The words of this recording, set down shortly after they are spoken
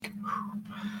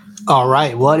All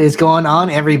right, what is going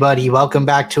on, everybody? Welcome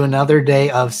back to another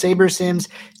day of Saber Sims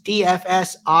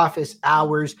DFS office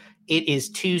hours. It is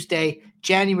Tuesday,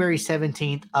 January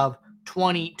 17th of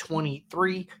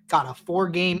 2023. Got a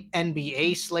 4-game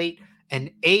NBA slate, an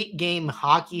 8-game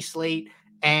hockey slate,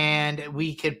 and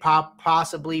we could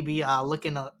possibly be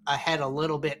looking ahead a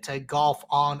little bit to golf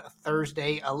on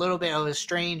Thursday. A little bit of a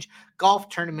strange golf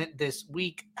tournament this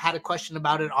week. Had a question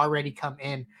about it already come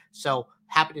in, so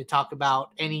happy to talk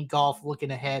about any golf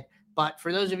looking ahead. But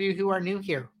for those of you who are new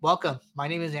here, welcome. My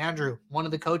name is Andrew, one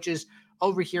of the coaches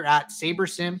over here at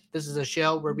SaberSim. This is a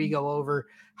show where we go over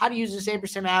how to use the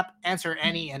SaberSim app, answer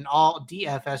any and all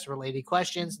DFS related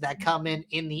questions that come in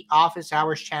the office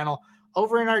hours channel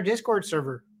over in our Discord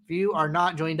server. If you are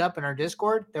not joined up in our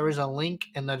Discord, there is a link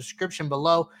in the description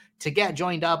below to get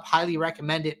joined up. Highly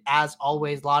recommend it. As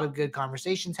always, a lot of good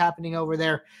conversations happening over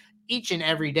there each and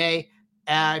every day.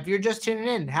 If you're just tuning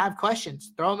in, have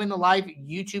questions, throw them in the live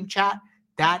YouTube chat.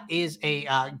 That is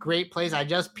a great place. I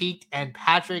just peeked, and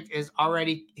Patrick is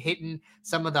already hitting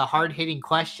some of the hard-hitting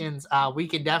questions. We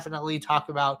can definitely talk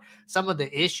about some of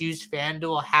the issues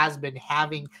FanDuel has been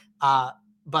having,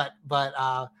 but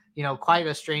quite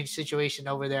a strange situation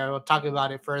over there. We'll talk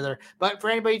about it further. But for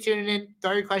anybody tuning in,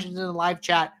 throw your questions in the live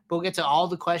chat. We'll get to all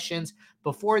the questions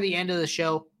before the end of the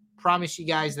show. Promise you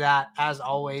guys that, as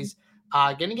always.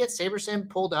 Gonna get SaberSim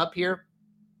pulled up here.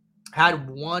 Had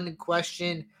one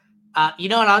question.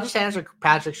 And I'll just answer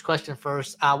Patrick's question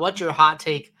first. What's your hot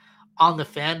take on the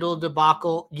FanDuel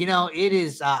debacle? It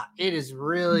is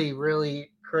really,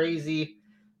 really crazy.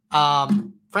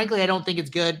 Frankly, I don't think it's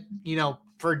good,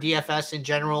 for DFS in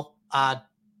general.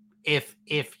 If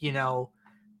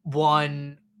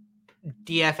one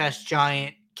DFS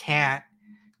giant can't,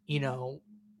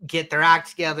 get their act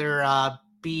together,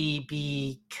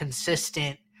 be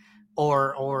consistent,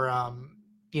 or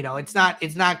it's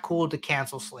not cool to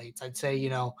cancel slates. I'd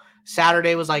say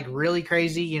Saturday was like really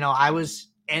crazy. I was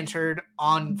entered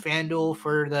on FanDuel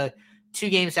for the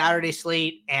 2-game Saturday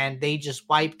slate, and they just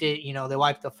wiped it. They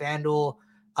wiped the FanDuel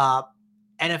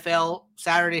NFL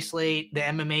Saturday slate, the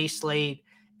MMA slate,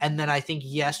 and then I think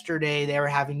yesterday they were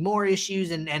having more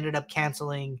issues and ended up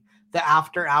canceling the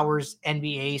after hours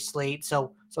NBA slate.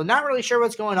 So not really sure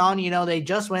what's going on. They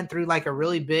just went through like a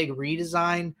really big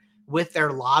redesign with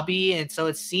their lobby, and so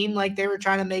it seemed like they were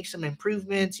trying to make some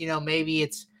improvements. Maybe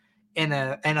it's an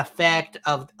effect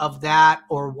of that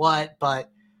or what,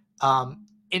 but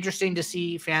interesting to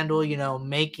see FanDuel,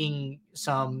 making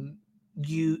some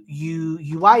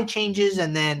UI changes,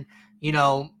 and then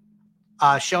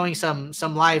showing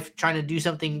some life, trying to do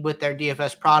something with their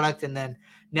DFS product, and then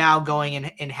now going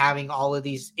and having all of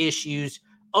these issues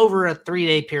over a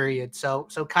 3-day period. So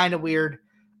kind of weird.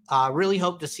 Really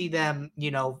hope to see them,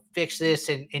 fix this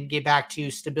and get back to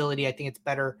stability. I think it's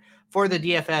better for the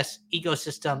DFS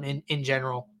ecosystem in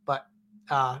general. But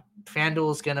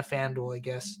FanDuel is gonna FanDuel, I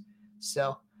guess.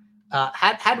 So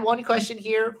had one question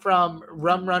here from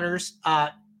Rum Runners.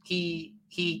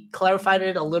 He clarified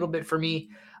it a little bit for me.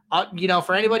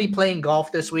 For anybody playing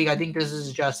golf this week, I think this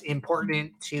is just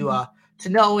important to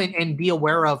know and be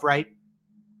aware of, right?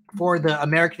 For the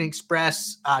American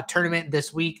Express tournament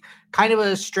this week, kind of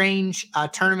a strange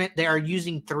tournament. They are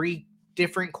using 3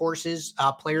 different courses.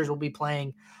 Players will be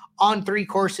playing on 3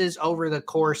 courses over the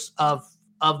course of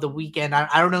the weekend.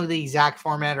 I don't know the exact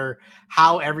format or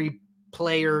how every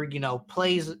player,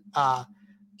 plays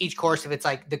each course. If it's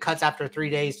like the cuts after 3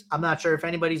 days, I'm not sure. If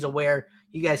anybody's aware,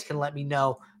 you guys can let me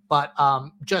know. But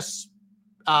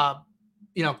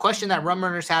question that Rum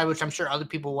Runners had, which I'm sure other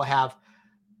people will have.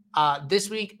 This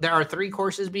week, there are 3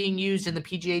 courses being used in the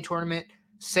PGA tournament.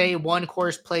 Say one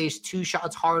course plays 2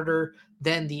 shots harder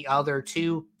than the other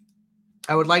 2.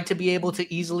 I would like to be able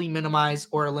to easily minimize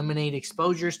or eliminate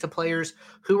exposures to players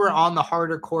who are on the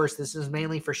harder course. This is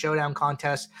mainly for showdown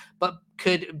contests, but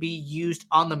could be used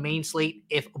on the main slate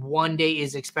if one day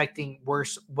is expecting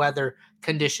worse weather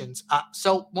conditions.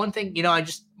 So one thing, I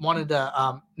just wanted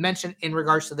to mention in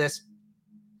regards to this.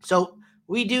 So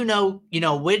we do know,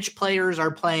 which players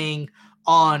are playing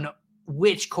on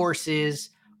which courses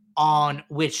on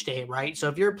which day, right? So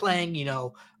if you're playing,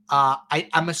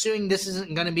 I'm assuming this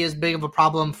isn't going to be as big of a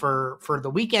problem for the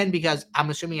weekend, because I'm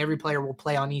assuming every player will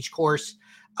play on each course.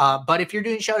 But if you're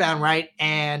doing showdown, right,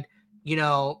 and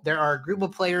there are a group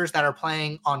of players that are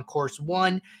playing on course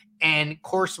 1, and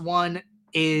course 1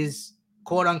 is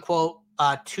quote unquote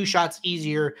 2 shots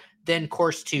easier than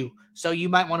course 2. So you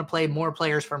might want to play more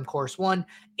players from course 1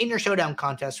 in your showdown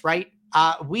contest, right?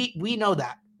 We know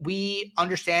that. We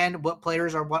understand what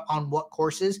players are on what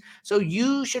courses. So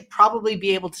you should probably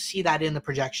be able to see that in the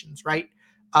projections, right?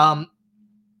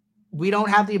 we don't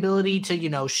have the ability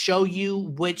to, show you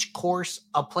which course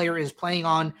a player is playing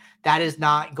on. That is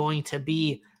not going to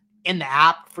be in the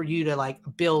app for you to like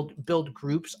build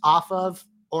groups off of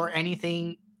or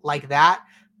anything like that.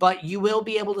 But you will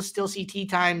be able to still see tee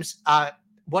times.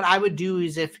 What I would do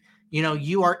is if,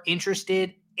 you are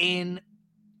interested in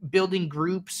building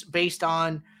groups based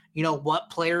on what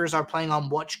players are playing on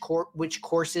which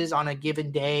courses on a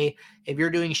given day. If you're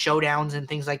doing showdowns and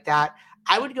things like that,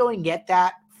 I would go and get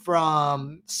that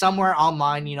from somewhere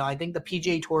online. I think the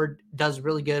PGA Tour does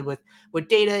really good with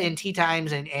data and tee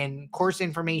times and course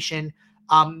information.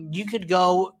 You could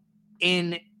go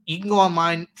you can go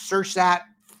online, search that,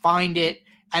 find it,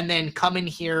 and then come in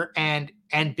here and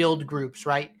build groups,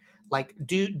 right? Like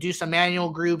do some manual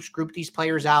groups, group these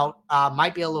players out.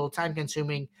 Might be a little time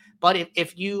consuming, but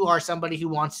if you are somebody who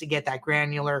wants to get that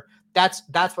granular, that's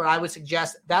what I would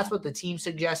suggest. That's what the team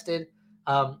suggested.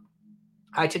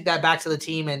 I took that back to the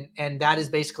team, and that is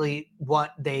basically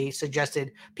what they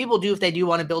suggested people do if they do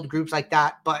want to build groups like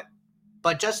that. But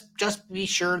just be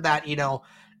sure that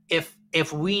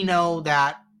if we know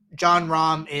that John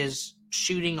Rahm is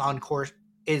shooting on course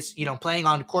is playing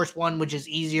on course 1, which is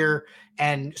easier,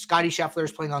 and Scotty Scheffler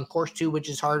is playing on course 2, which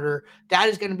is harder, that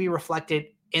is going to be reflected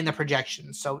in the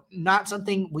projections. So not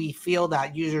something we feel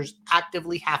that users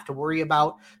actively have to worry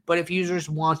about, but if users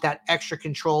want that extra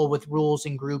control with rules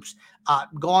and groups,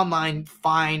 go online,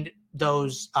 find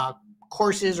those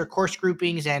courses or course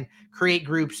groupings and create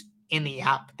groups in the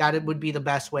app. That would be the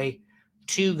best way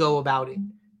to go about it.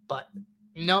 But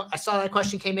I saw that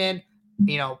question came in.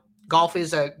 Golf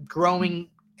is a growing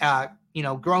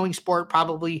sport,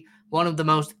 probably one of the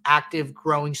most active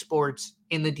growing sports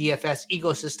in the DFS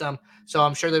ecosystem. So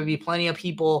I'm sure there'll be plenty of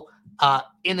people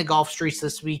in the golf streets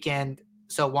this weekend.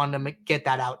 So wanted to get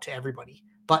that out to everybody.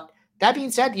 But that being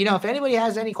said, if anybody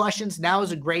has any questions, now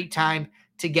is a great time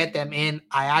to get them in.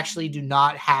 I actually do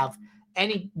not have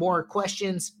any more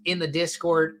questions in the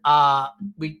Discord.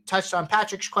 We touched on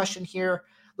Patrick's question here.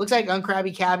 Looks like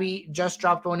Uncrabby Cabby just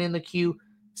dropped one in the queue.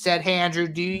 Said, hey, Andrew,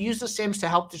 do you use the sims to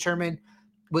help determine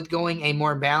with going a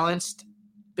more balanced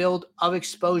build of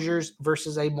exposures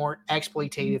versus a more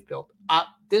exploitative build?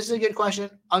 This is a good question,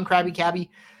 Uncrabby Cabby.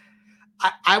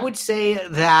 I would say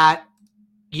that,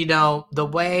 the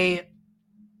way,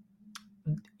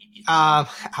 how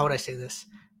would I say this?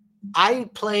 I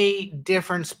play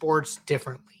different sports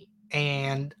differently,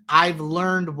 and I've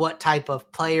learned what type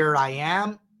of player I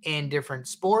am in different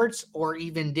sports or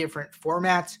even different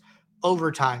formats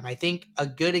over time. I think a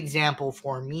good example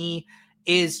for me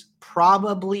is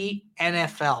probably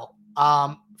NFL.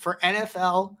 For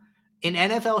NFL, in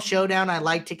NFL Showdown, I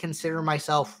like to consider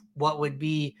myself what would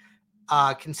be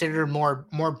considered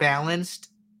more balanced.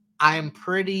 I'm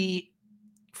pretty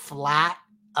flat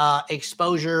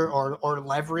exposure or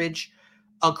leverage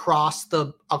across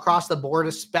the board,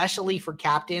 especially for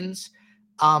captains.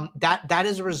 That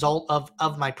is a result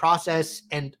of my process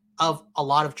and of a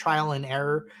lot of trial and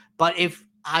error. But if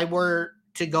I were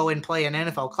to go and play an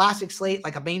NFL Classic slate,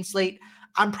 like a main slate,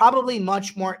 I'm probably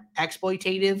much more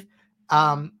exploitative.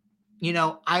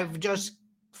 I've just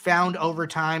found over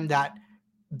time that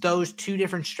those two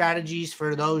different strategies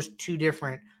for those two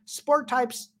different sport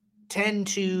types tend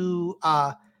to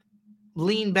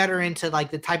lean better into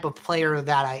like the type of player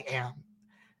that I am.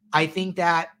 I think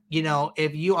that,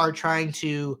 if you are trying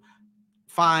to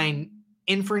find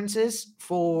inferences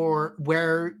for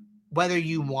whether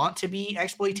you want to be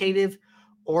exploitative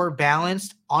or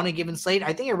balanced on a given slate,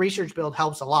 I think a research build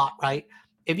helps a lot, right?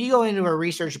 If you go into a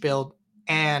research build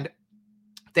and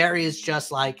there is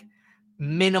just like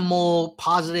minimal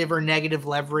positive or negative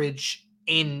leverage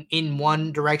in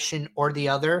one direction or the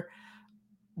other,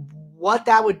 what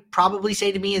that would probably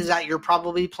say to me is that you're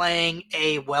probably playing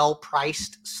a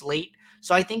well-priced slate.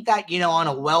 So I think that, on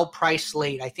a well-priced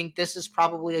slate, I think this is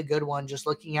probably a good one. Just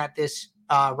looking at this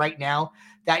right now,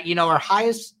 that, our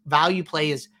highest value play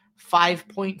is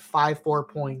 5.54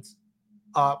 points,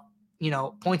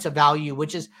 points of value,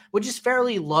 which is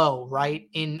fairly low, right?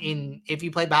 In if you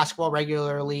play basketball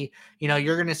regularly,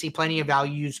 you're going to see plenty of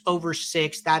values over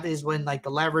 6. That is when like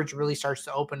the leverage really starts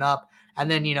to open up. And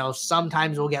then,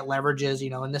 sometimes we'll get leverages,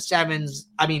 in the 7s.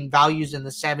 I mean, values in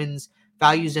the 7s,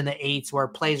 values in the 8s, where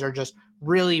plays are just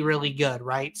really, really good,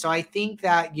 right? So I think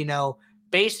that,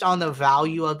 based on the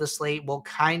value of the slate will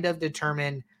kind of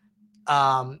determine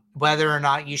whether or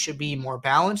not you should be more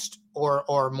balanced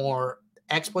or more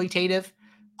exploitative.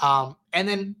 And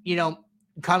then,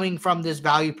 coming from this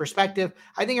value perspective,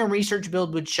 I think a research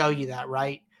build would show you that,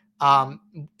 right?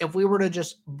 If we were to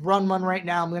just run one right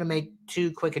now, I'm going to make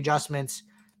 2 quick adjustments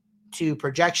to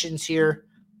projections here,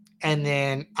 and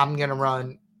then I'm going to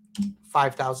run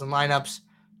 5,000 lineups,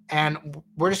 and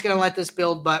we're just going to let this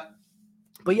build. But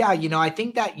yeah, I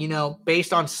think that,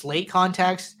 based on slate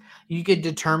context, you could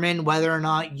determine whether or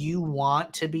not you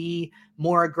want to be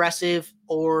more aggressive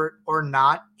or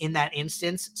not in that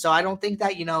instance. So I don't think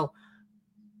that,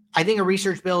 I think a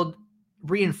research build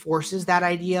reinforces that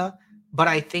idea, but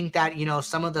I think that,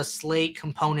 some of the slate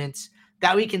components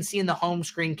that we can see in the home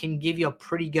screen can give you a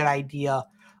pretty good idea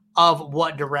of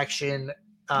what direction,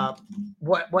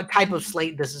 what type of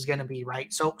slate this is going to be,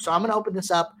 right? So I'm going to open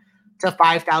this up to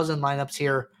 5,000 lineups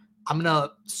here. I'm going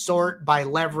to sort by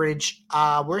leverage.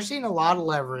 We're seeing a lot of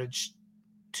leverage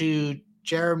to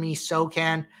Jeremy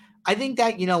Sokan. I think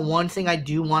that, one thing I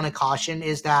do want to caution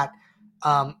is that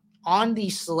on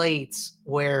these slates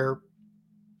where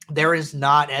there is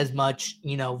not as much,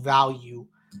 value,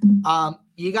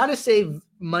 you got to save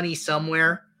money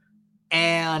somewhere.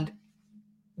 And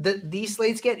these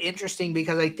slates get interesting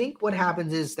because I think what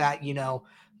happens is that,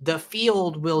 the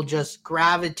field will just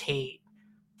gravitate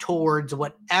towards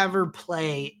whatever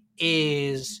play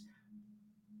is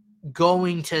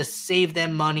going to save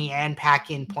them money and pack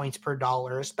in points per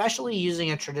dollar, especially using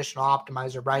a traditional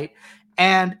optimizer, right?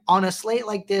 And on a slate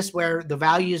like this where the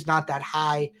value is not that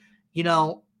high,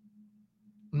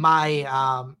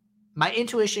 my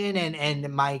intuition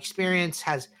and my experience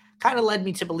has kind of led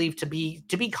me to believe to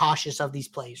be cautious of these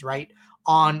plays, right?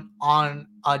 On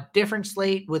a different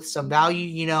slate with some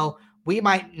value, we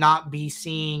might not be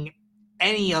seeing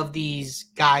any of these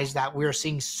guys that we're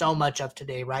seeing so much of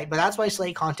today, right? But that's why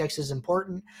slate context is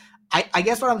important. I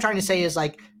guess what I'm trying to say is,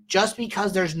 like, just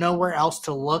because there's nowhere else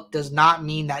to look does not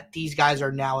mean that these guys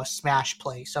are now a smash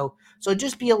play. So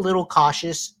just be a little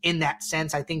cautious in that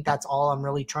sense. I think that's all I'm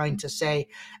really trying to say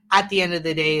at the end of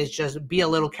the day, is just be a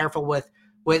little careful with,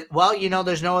 well,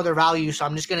 there's no other value, so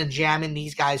I'm just going to jam in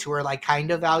these guys who are like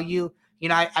kind of value.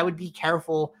 I would be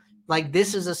careful. Like,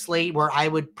 this is a slate where I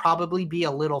would probably be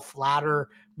a little flatter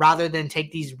rather than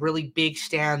take these really big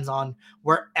stands on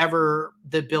wherever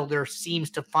the builder seems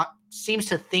to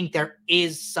think there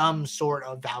is some sort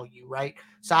of value, right?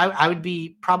 So I would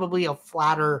be probably a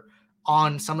flatter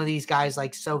on some of these guys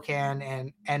like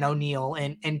Sokan and O'Neal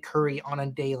and Curry on a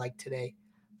day like today.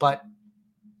 But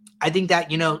I think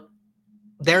that,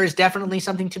 there is definitely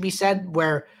something to be said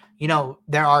where,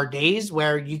 there are days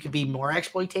where you could be more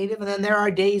exploitative, and then there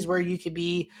are days where you could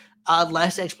be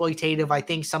less exploitative. I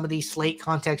think some of these slate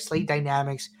context, slate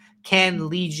dynamics can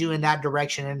lead you in that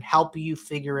direction and help you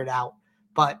figure it out.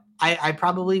 But I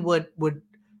probably would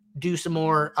do some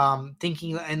more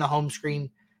thinking in the home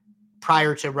screen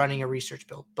prior to running a research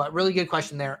build. But really good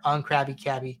question there on Krabby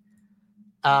Cabby.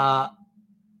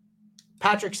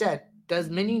 Patrick said, does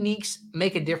mini uniques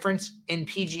make a difference in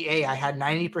PGA? I had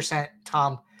 90%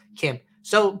 Tom Kim.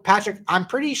 So, Patrick, I'm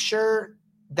pretty sure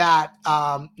that,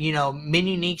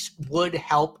 mini uniques would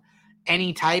help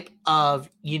any type of,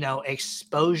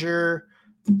 exposure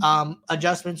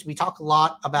adjustments. We talk a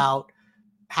lot about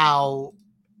how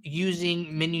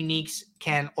using mini uniques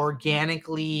can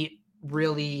organically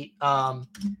really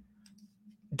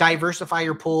diversify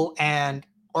your pool and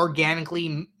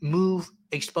organically move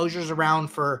exposures around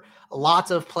for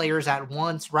lots of players at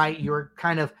once, right? You're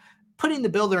kind of putting the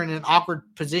builder in an awkward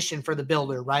position for the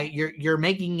builder, right? You're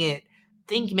making it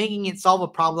solve a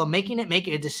problem, making it make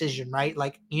a decision, right?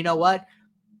 Like, you know what?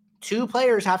 Two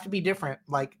players have to be different.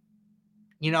 Like,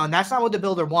 and that's not what the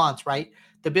builder wants, right?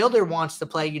 The builder wants to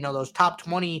play, those top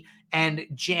 20 and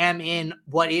jam in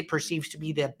what it perceives to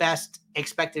be the best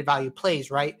expected value plays,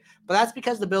 right? But that's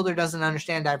because the builder doesn't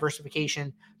understand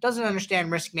diversification, doesn't understand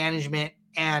risk management,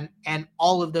 and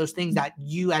all of those things that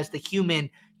you as the human,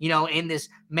 in this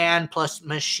man plus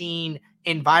machine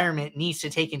environment needs to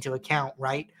take into account,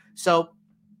 right? So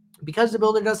because the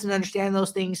builder doesn't understand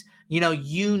those things,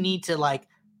 you need to like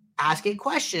ask it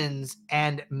questions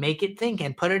and make it think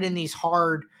and put it in these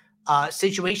hard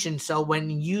situations. So when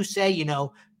you say,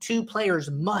 two players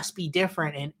must be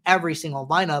different in every single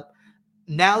lineup,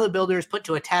 now the builder is put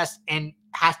to a test and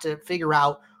has to figure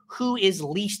out who is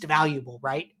least valuable,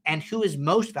 right? And who is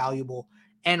most valuable.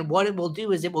 And what it will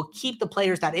do is it will keep the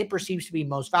players that it perceives to be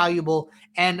most valuable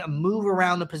and move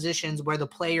around the positions where the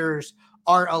players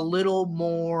are a little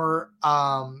more,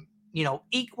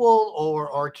 equal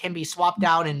or can be swapped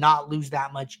out and not lose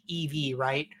that much EV,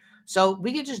 right? So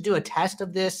we could just do a test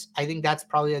of this. I think that's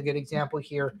probably a good example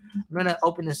here. I'm going to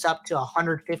open this up to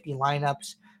 150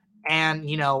 lineups and,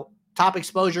 top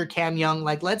exposure, Cam Young.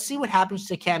 Like, let's see what happens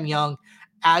to Cam Young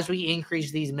as we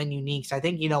increase these min uniques. I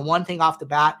think, one thing off the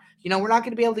bat, we're not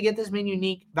going to be able to get this min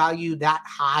unique value that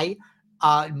high,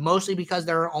 mostly because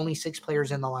there are only 6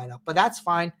 players in the lineup, but that's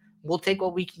fine. We'll take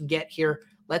what we can get here.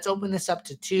 Let's open this up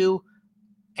to 2.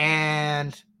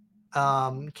 And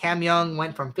Cam Young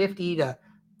went from 50 to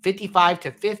 55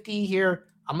 to 50 here.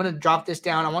 I'm going to drop this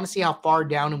down. I want to see how far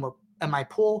down in my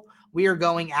pool we are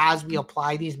going as we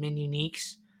apply these min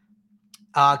uniques.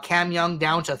 Cam Young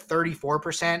down to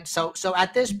 34%. So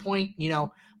at this point,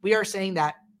 we are saying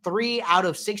that 3 out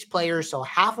of 6 players, so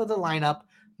half of the lineup,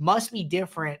 must be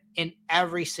different in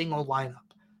every single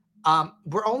lineup.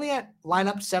 We're only at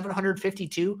lineup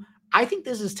 752. I think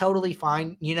this is totally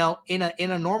fine. In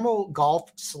a normal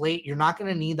golf slate, you're not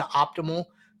going to need the optimal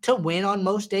to win on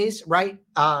most days, right?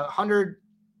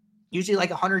 Usually like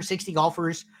 160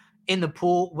 golfers in the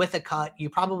pool with a cut. You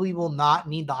probably will not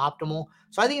need the optimal.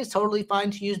 So I think it's totally fine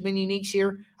to use min uniques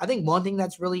here. I think one thing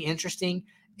that's really interesting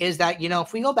is that,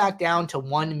 if we go back down to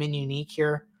 1 min unique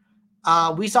here,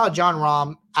 we saw Jon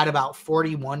Rahm at about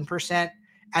 41%.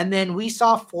 And then we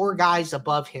saw 4 guys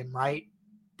above him, right?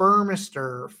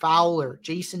 Burmester, Fowler,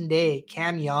 Jason Day,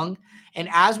 Cam Young. And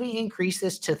as we increase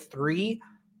this to 3,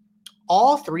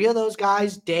 all 3 of those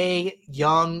guys, Day,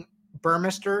 Young,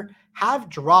 Burmester, have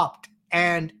dropped.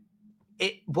 And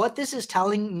what this is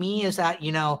telling me is that,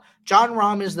 Jon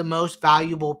Rahm is the most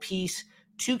valuable piece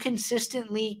to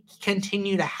consistently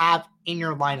continue to have in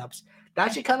your lineups.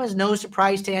 That should come as no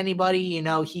surprise to anybody.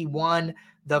 He won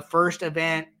the first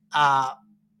event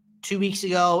 2 weeks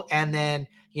ago, and then,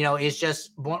 is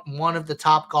just one of the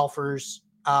top golfers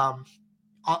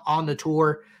on the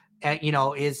tour.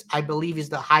 I believe is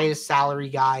the highest salary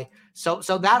guy. So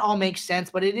that all makes sense,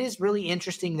 but it is really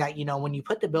interesting that, when you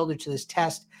put the builder to this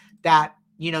test, that,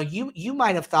 you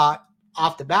might have thought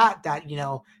off the bat that,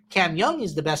 Cam Young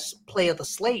is the best play of the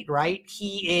slate, right?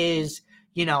 He is,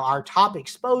 our top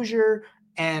exposure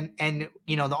and,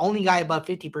 the only guy above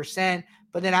 50%.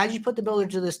 But then as you put the builder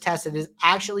to this test, it is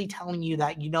actually telling you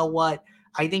that,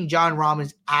 I think Jon Rahm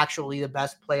is actually the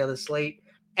best play of the slate.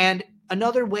 And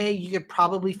another way you could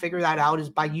probably figure that out is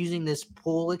by using this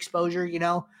pool exposure.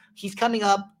 He's coming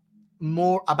up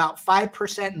about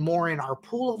 5% more in our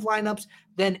pool of lineups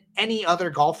than any other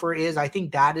golfer is. I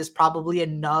think that is probably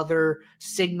another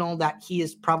signal that he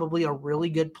is probably a really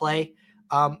good play.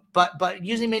 But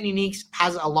using min uniques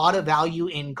has a lot of value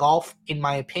in golf, in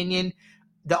my opinion.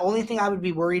 The only thing I would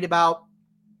be worried about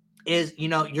is,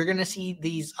 you're going to see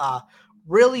these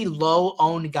really low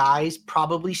owned guys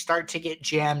probably start to get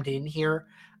jammed in here.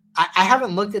 I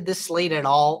haven't looked at this slate at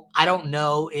all. I don't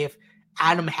know if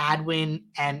Adam Hadwin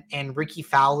and Ricky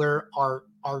Fowler are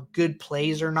good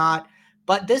plays or not,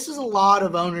 but this is a lot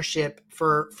of ownership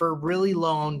for really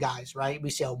low owned guys, right?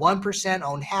 We see a 1%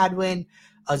 owned Hadwin,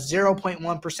 a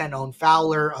 0.1% owned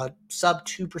Fowler, a sub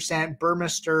 2%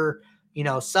 Burmester,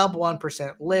 sub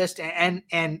 1% list,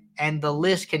 and the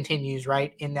list continues,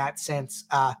 right? In that sense,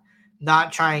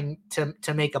 not trying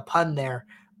to make a pun there,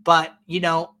 but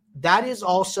that is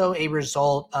also a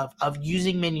result of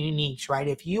using min uniques, right?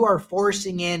 If you are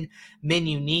forcing in min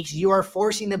uniques, you are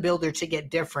forcing the builder to get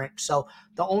different. So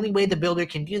the only way the builder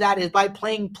can do that is by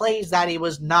playing plays that he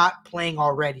was not playing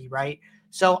already, right?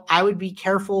 So I would be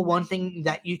careful. One thing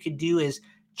that you could do is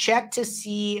check to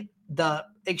see the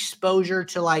exposure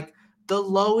to like the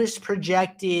lowest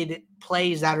projected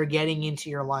plays that are getting into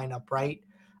your lineup, right?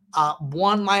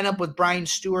 One lineup with Brian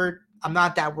Stewart, I'm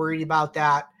not that worried about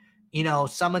that.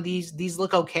 Some of these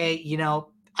look okay.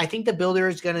 I think the builder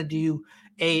is going to do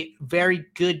a very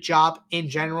good job in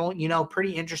general.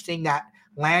 Pretty interesting that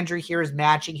Landry here is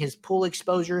matching his pool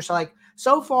exposure. So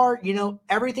so far,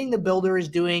 everything the builder is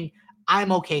doing,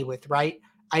 I'm okay with, right?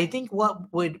 I think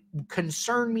what would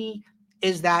concern me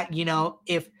is that,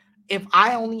 if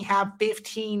I only have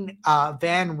 15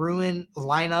 Van Ruin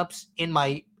lineups in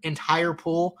my entire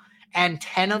pool and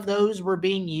 10 of those were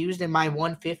being used in my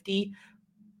 150,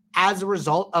 as a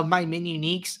result of my min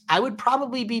uniques, I would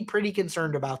probably be pretty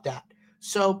concerned about that.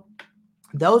 So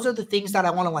those are the things that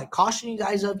I want to caution you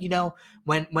guys of.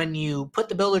 When you put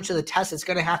the builder to the test, it's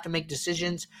going to have to make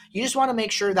decisions. You just want to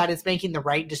make sure that it's making the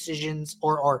right decisions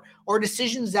or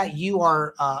decisions that you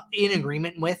are in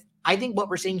agreement with. I think what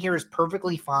we're seeing here is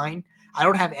perfectly fine. I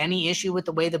don't have any issue with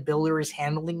the way the builder is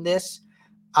handling this.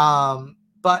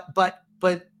 But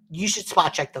you should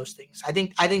spot check those things. I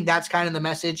think that's kind of the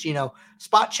message,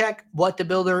 spot check what the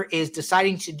builder is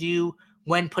deciding to do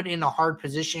when put in a hard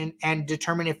position and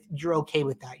determine if you're okay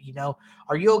with that.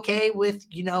 Are you okay with,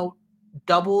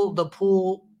 double the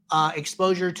pool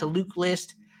exposure to Luke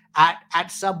List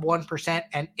at sub 1%?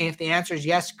 And if the answer is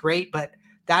yes, great. But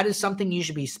that is something you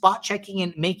should be spot checking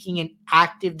and making an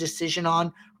active decision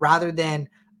on rather than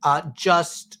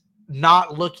just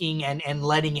not looking and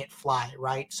letting it fly.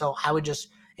 Right. So I would just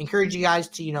encourage you guys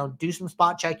to, do some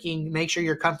spot checking, make sure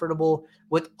you're comfortable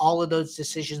with all of those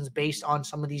decisions based on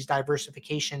some of these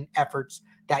diversification efforts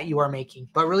that you are making.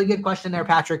 But really good question there,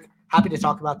 Patrick. Happy to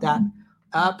talk about that.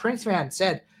 Prince Fan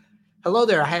said, hello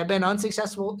there. I have been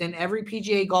unsuccessful in every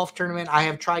PGA golf tournament I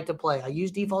have tried to play. I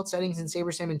use default settings in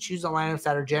SaberSim and choose the lineups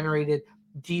that are generated.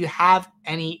 Do you have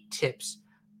any tips?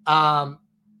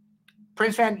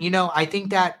 Prince Fan, I think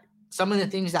that some of the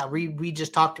things that we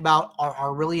just talked about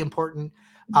are really important.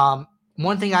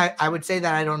 One thing I would say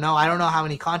that I don't know how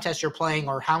many contests you're playing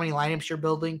or how many lineups you're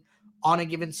building on a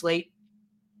given slate.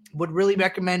 Would really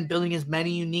recommend building as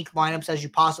many unique lineups as you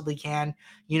possibly can.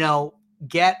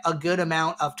 Get a good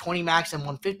amount of 20 max and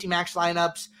 150 max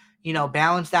lineups.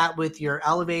 Balance that with your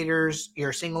elevators,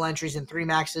 your single entries, and 3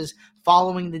 maxes,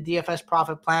 following the DFS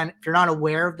profit plan. If you're not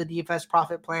aware of the DFS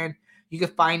profit plan, you can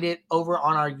find it over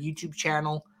on our YouTube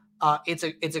channel. It's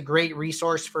a great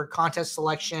resource for contest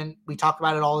selection. We talk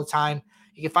about it all the time.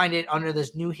 You can find it under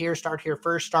this new here, start here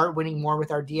first, start winning more with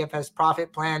our DFS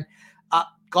profit plan.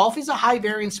 Golf is a high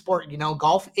variance sport.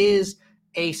 Golf is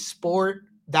a sport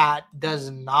that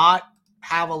does not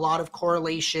have a lot of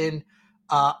correlation.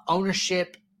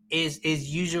 Ownership is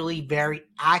usually very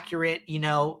accurate.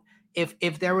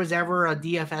 If there was ever a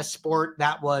DFS sport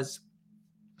that was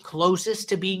closest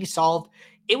to being solved,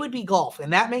 it would be golf,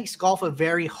 and that makes golf a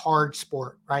very hard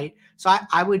sport, right? So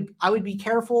I would be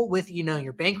careful with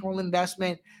your bankroll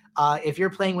investment. If you're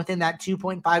playing within that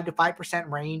 2.5 to 5%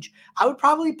 range, I would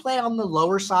probably play on the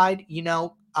lower side.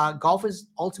 Golf is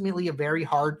ultimately a very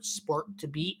hard sport to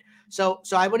beat, so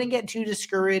I wouldn't get too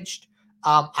discouraged.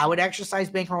 I would exercise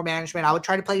bankroll management. I would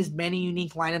try to play as many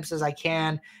unique lineups as I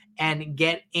can and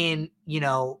get in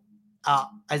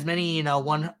as many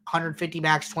 150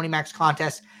 max, 20 max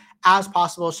contests as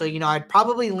possible. So I'd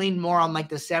probably lean more on like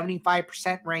the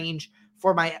 75% range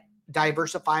for my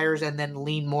diversifiers, and then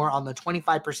lean more on the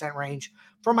 25% range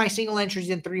for my single entries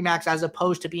in 3 max, as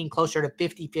opposed to being closer to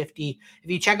 50-50. If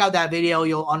you check out that video,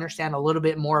 you'll understand a little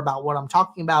bit more about what I'm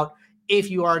talking about if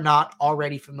you are not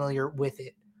already familiar with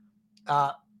it.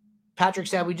 Patrick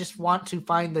said, we just want to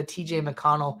find the TJ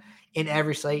McConnell in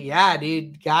every slate. Yeah,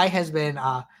 dude, guy has been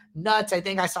nuts. I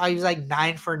think I saw he was like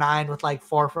 9 for 9 with like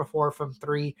 4 for 4 from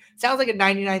 3. Sounds like a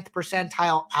 99th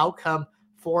percentile outcome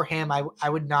for him. I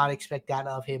would not expect that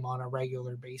of him on a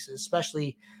regular basis,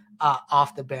 especially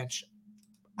off the bench.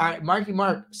 All right, Marky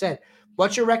Mark said,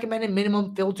 what's your recommended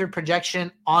minimum filter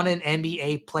projection on an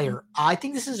NBA player? I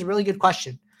think this is a really good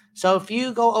question. So if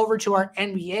you go over to our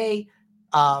NBA,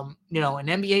 an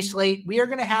NBA slate, we are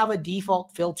going to have a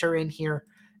default filter in here.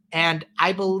 And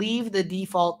I believe the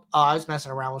default, I was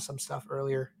messing around with some stuff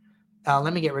earlier.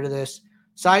 Let me get rid of this.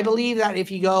 So I believe that if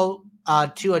you go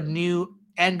to a new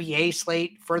NBA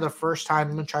slate for the first time,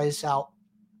 I'm going to try this out.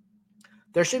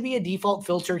 There should be a default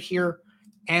filter here.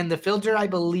 And the filter, I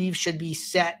believe, should be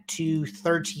set to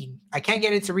 13. I can't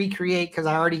get it to recreate because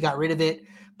I already got rid of it.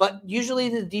 But usually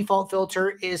the default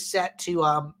filter is set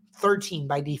to 13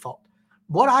 by default.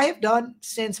 What I have done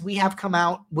since we have come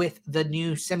out with the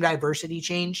new sim diversity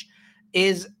change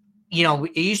is,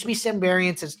 it used to be sim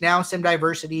variance. It's now sim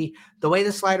diversity. The way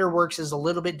the slider works is a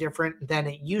little bit different than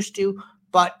it used to,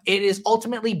 but it is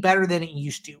ultimately better than it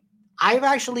used to. I've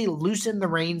actually loosened the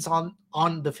reins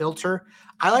on the filter.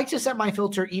 I like to set my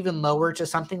filter even lower to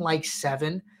something like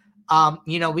 7.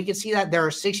 We can see that there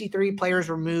are 63 players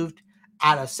removed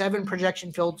at a 7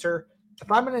 projection filter.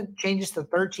 If I'm going to change this to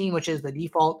 13, which is the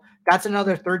default, that's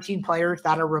another 13 players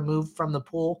that are removed from the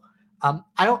pool. I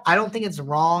don't think it's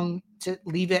wrong to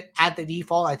leave it at the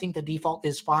default. I think the default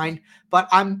is fine, but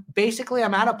I'm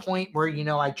at a point where,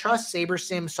 I trust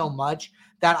SaberSim so much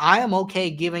that I am okay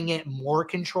giving it more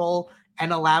control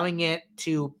and allowing it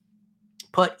to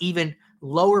put even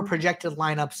lower projected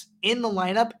lineups in the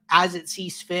lineup as it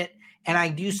sees fit. And I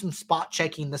do some spot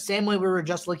checking the same way we were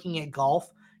just looking at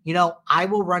golf. I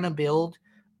will run a build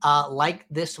like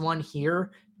this one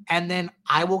here, and then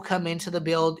I will come into the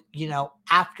build,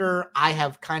 after I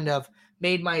have kind of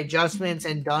made my adjustments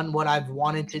and done what I've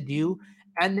wanted to do,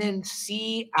 and then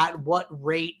see at what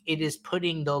rate it is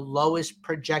putting the lowest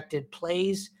projected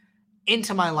plays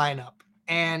into my lineup.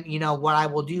 And, what I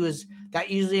will do is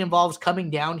that usually involves coming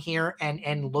down here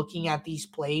and looking at these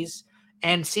plays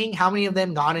and seeing how many of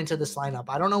them got into this lineup.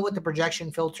 I don't know what the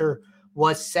projection filter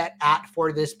was set at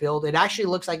for this build. It actually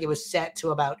looks like it was set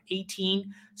to about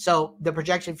 18. So the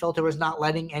projection filter was not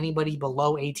letting anybody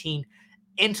below 18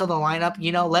 into the lineup.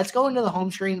 Let's go into the home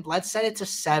screen. Let's set it to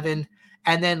 7,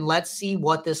 and then let's see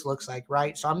what this looks like,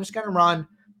 right? So I'm just going to run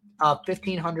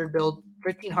 1,500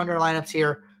 lineups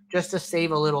here just to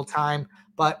save a little time.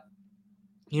 But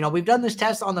we've done this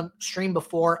test on the stream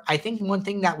before. I think one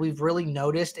thing that we've really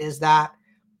noticed is that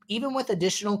even with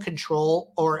additional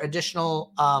control or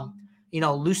additional,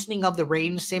 loosening of the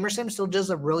reins, SaberSim still does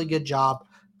a really good job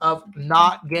of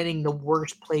not getting the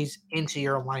worst plays into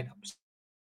your lineups.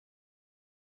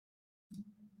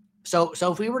 So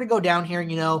if we were to go down here,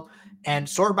 and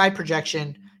sort by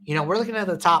projection, we're looking at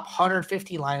the top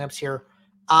 150 lineups here.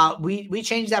 We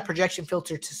changed that projection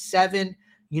filter to 7.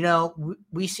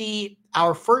 We see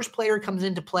our first player comes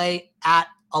into play at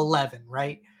 11,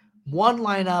 right? One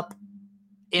lineup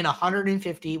in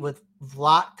 150 with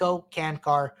Vlatko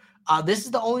Kankar. This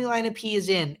is the only lineup he is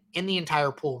in the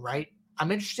entire pool, right?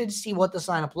 I'm interested to see what this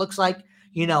lineup looks like.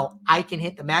 I can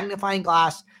hit the magnifying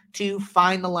glass to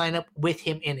find the lineup with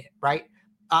him in it, right?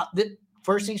 The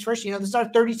first things first, this is our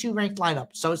 32 ranked lineup.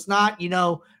 So it's not,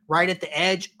 right at the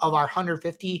edge of our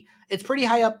 150. It's pretty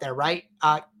high up there, right?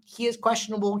 He is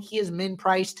questionable. He is min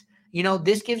priced.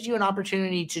 This gives you an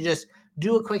opportunity to just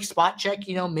do a quick spot check.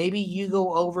 Maybe you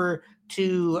go over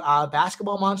to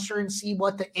Basketball Monster and see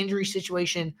what the injury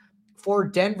situation for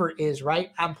Denver is,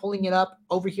 right? I'm pulling it up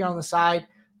over here on the side.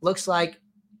 Looks like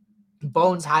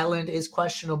Bones Highland is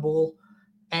questionable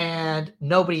and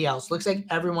nobody else. Looks like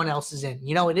everyone else is in.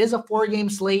 It is a 4-game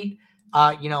slate,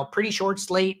 pretty short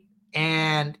slate.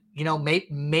 And,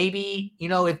 maybe,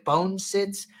 if Bones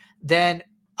sits, then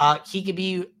he could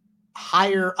be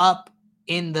higher up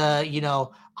in the,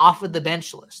 off of the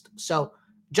bench list. So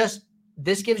just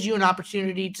this gives you an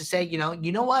opportunity to say, you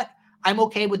know what? I'm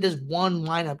okay with this one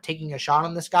lineup taking a shot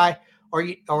on this guy, or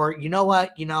you know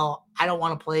what, I don't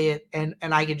want to play it and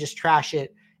I could just trash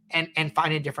it and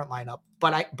find a different lineup.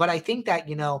 But I think that,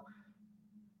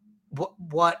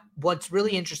 what's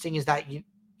really interesting is that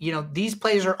these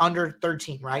players are under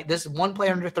 13, right? This is one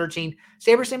player under 13.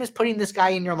 SaberSim is putting this guy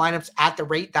in your lineups at the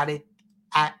rate that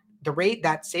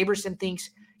SaberSim thinks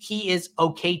he is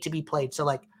okay to be played. So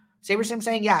like SaberSim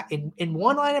saying, yeah, in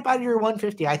one lineup out of your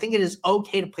 150, I think it is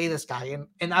okay to play this guy.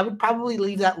 And I would probably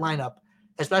leave that lineup,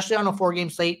 especially on a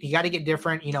 4-game slate. You got to get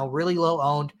different, really low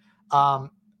owned.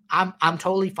 I'm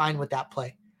totally fine with that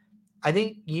play. I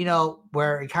think,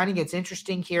 where it kind of gets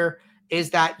interesting here is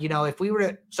that, if we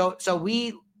were to, so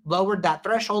we lowered that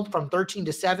threshold from 13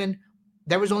 to 7.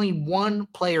 There was only one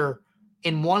player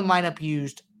in one lineup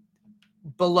used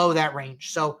below that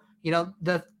range. So,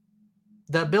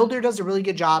 the builder does a really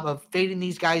good job of fading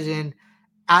these guys in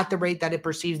at the rate that it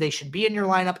perceives they should be in your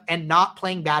lineup and not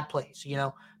playing bad plays.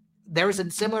 There was a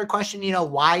similar question,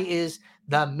 why is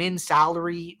the min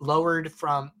salary lowered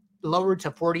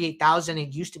to 48,000?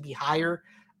 It used to be higher.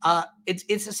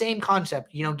 It's the same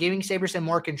concept, giving SaberSim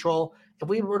more control. If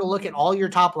we were to look at all your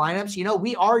top lineups,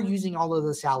 we are using all of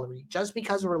the salary. Just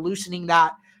because we're loosening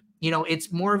that,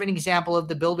 it's more of an example of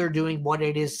the builder doing what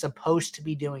it is supposed to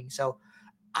be doing. So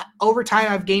over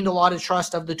time, I've gained a lot of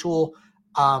trust of the tool.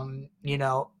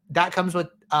 That comes with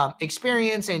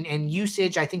experience and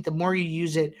usage. I think the more you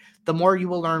use it, the more you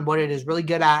will learn what it is really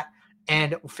good at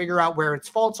and figure out where its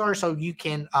faults are, so you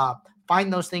can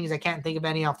find those things. I can't think of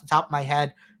any off the top of my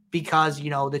head because,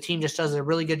 the team just does a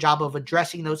really good job of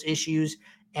addressing those issues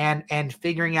and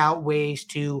figuring out ways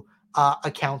to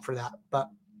account for that. But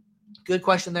good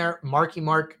question there, Marky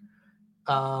Mark.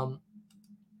 So,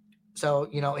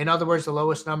 in other words, the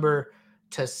lowest number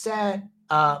to set,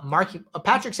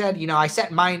 Patrick said, I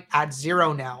set mine at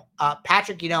 0 now.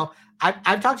 Patrick,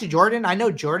 I've talked to Jordan. I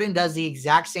know Jordan does the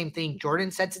exact same thing. Jordan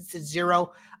sets it to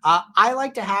 0. I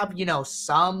like to have,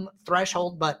 some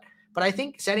threshold, but I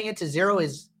think setting it to 0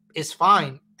 is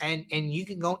fine. And you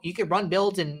can run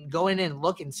builds and go in and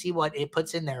look and see what it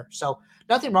puts in there. So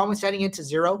nothing wrong with setting it to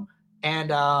 0.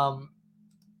 And,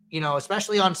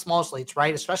 especially on small slates,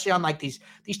 right? Especially on like these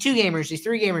 2 gamers, these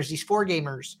 3 gamers, these 4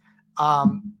 gamers.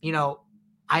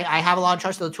 I have a lot of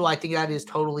trust in the tool. I think that is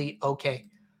totally okay.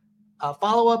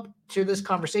 Follow up to this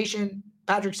conversation.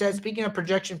 Patrick says, speaking of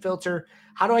projection filter,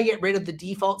 how do I get rid of the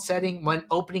default setting when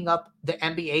opening up the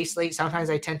NBA slate? Sometimes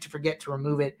I tend to forget to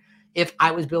remove it if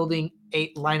I was building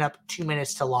a lineup 2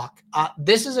 minutes to lock.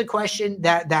 This is a question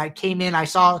that came in. I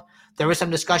saw there was some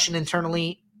discussion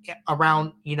internally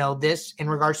around, this in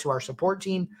regards to our support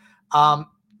team.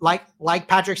 Like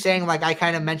Patrick saying, like I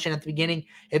kind of mentioned at the beginning,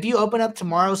 if you open up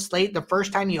tomorrow's slate, the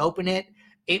first time you open it,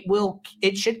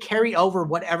 it should carry over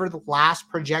whatever the last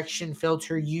projection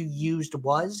filter you used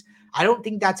was. I don't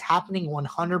think that's happening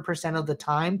 100% of the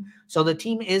time. So the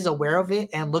team is aware of it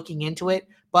and looking into it.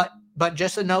 But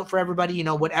just a note for everybody,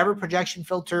 whatever projection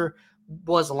filter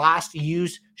was last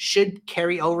used should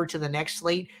carry over to the next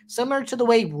slate, similar to the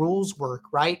way rules work,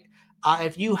 right?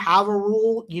 If you have a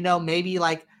rule, maybe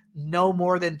like no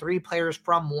more than 3 players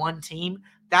from one team,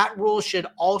 that rule should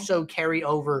also carry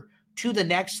over to the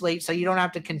next slate, so you don't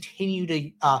have to continue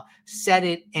to set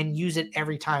it and use it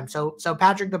every time. So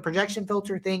Patrick, the projection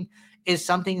filter thing is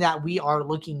something that we are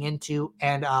looking into,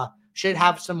 and should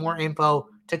have some more info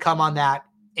to come on that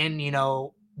in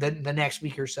the next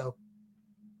week or so.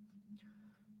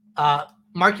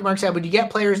 Marky Mark said, would you get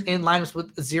players in lineups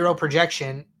with zero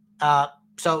projection?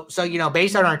 So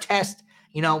based on our test,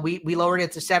 we lowered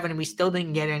it to 7 and we still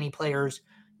didn't get any players,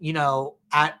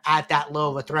 at that low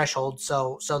of a threshold.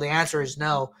 So the answer is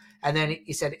no. And then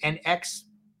he said, an X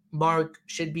mark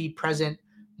should be present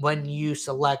when you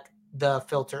select the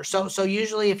filter. So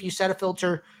usually if you set a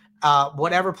filter,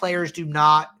 whatever players do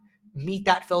not meet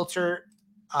that filter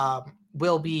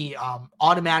will be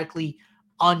automatically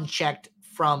unchecked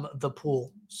from the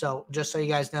pool. So just so you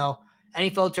guys know, any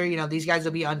filter, these guys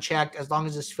will be unchecked as long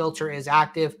as this filter is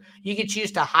active. You can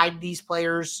choose to hide these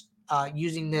players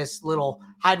using this little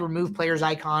hide remove players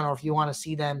icon, or if you want to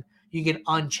see them, you can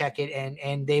uncheck it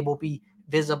and they will be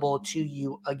visible to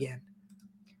you again.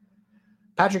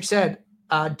 Patrick said,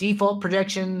 default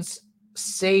projections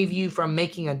save you from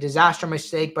making a disaster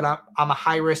mistake, but I'm a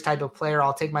high-risk type of player.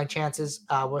 I'll take my chances.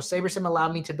 Will SaberSim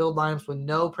allow me to build lineups with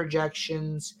no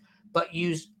projections but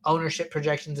use ownership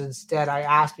projections instead? I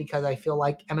asked because I feel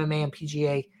like MMA and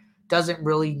PGA doesn't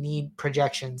really need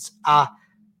projections.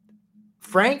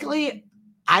 Frankly,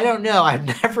 I don't know. I've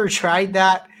never tried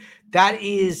that. That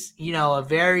is, a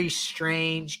very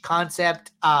strange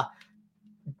concept.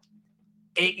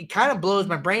 It kind of blows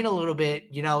my brain a little bit.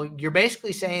 You're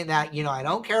basically saying that, I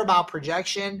don't care about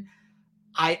projection.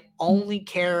 I only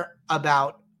care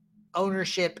about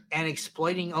ownership and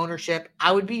exploiting ownership.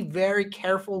 I would be very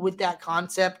careful with that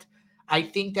concept. I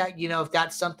think that, if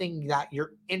that's something that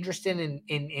you're interested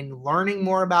in learning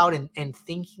more about and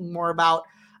thinking more about,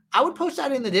 I would post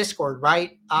that in the Discord,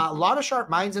 right? A lot of sharp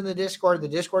minds in the Discord. The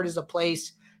Discord is a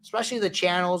place, especially the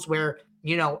channels where,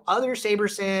 other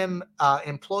SaberSim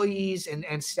employees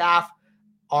and staff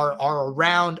are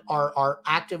around, are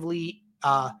actively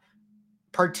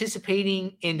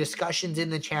participating in discussions in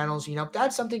the channels. If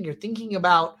that's something you're thinking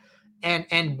about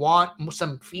and want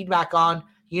some feedback on,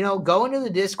 go into the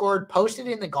Discord, post it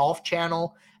in the golf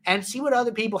channel, and see what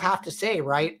other people have to say,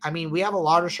 right? I mean, we have a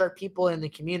lot of sharp people in the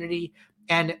community,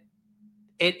 and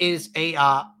it is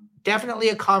definitely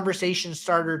a conversation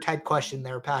starter type question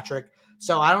there, Patrick.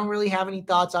 So I don't really have any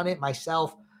thoughts on it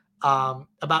myself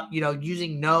about,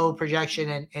 using no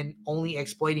projection and only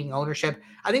exploiting ownership.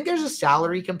 I think there's a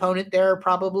salary component there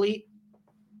probably.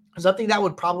 Something that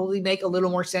would probably make a little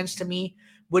more sense to me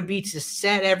would be to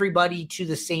set everybody to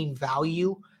the same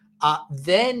value.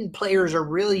 Then players are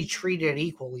really treated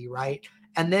equally, right?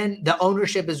 And then the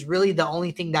ownership is really the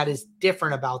only thing that is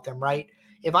different about them, right?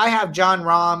 If I have John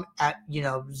Rahm at,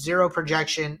 zero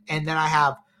projection, and then I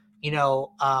have,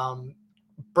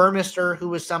 Burmester, who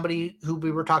was somebody who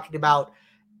we were talking about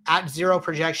at zero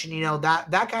projection,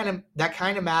 that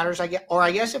kind of matters. I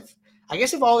guess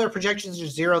if all their projections are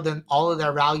zero, then all of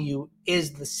their value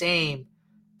is the same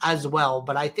as well.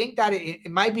 But I think that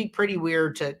it might be pretty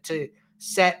weird to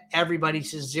set everybody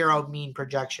to zero mean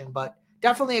projection, but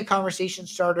definitely a conversation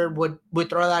starter. Would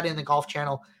throw that in the golf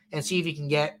channel and see if you can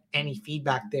get any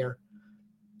feedback there.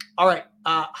 All right.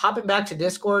 Hopping back to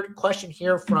Discord, question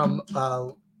here from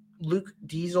Luke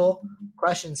Diesel.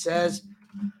 Question says,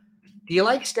 do you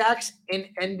like stacks in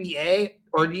NBA,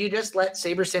 or do you just let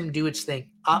SaberSim do its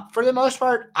thing? For the most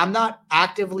part, I'm not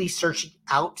actively searching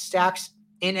out stacks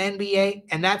in NBA,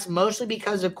 and that's mostly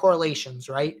because of correlations,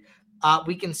 right?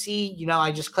 We can see,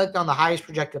 I just clicked on the highest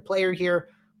projected player here,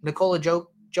 Nikola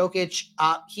Jokic.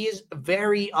 He is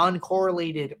very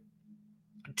uncorrelated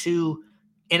to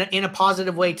in a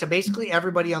positive way to basically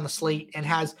everybody on the slate, and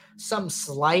has some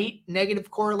slight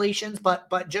negative correlations, but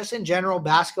just in general,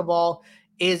 basketball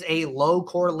is a low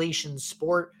correlation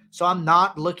sport. So I'm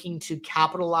not looking to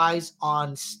capitalize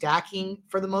on stacking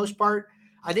for the most part.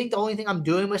 I think the only thing I'm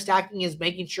doing with stacking is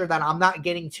making sure that I'm not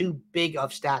getting too big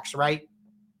of stacks, right?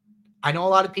 I know a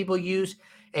lot of people use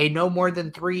a no more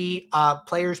than 3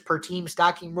 players per team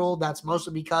stacking rule. That's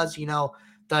mostly because,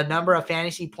 the number of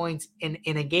fantasy points in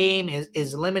a game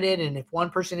is limited. And if one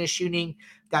person is shooting,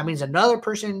 that means another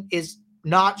person is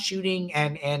not shooting,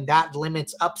 and that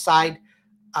limits upside.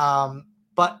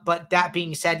 But that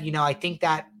being said, I think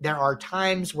that there are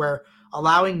times where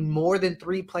allowing more than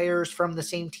 3 players from the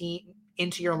same team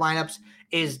into your lineups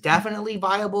is definitely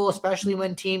viable, especially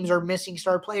when teams are missing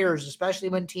star players, especially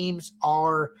when teams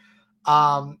are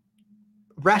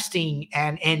resting.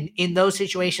 And in those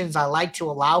situations, I like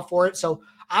to allow for it. So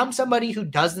I'm somebody who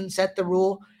doesn't set the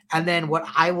rule, And then what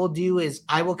I will do is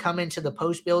I will come into the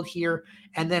post build here,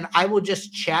 and then I will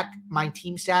just check my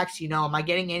team stacks. Am I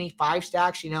getting any 5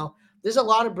 stacks? There's a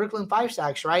lot of Brooklyn 5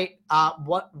 stacks, right?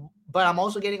 But I'm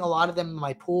also getting a lot of them in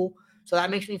my pool. So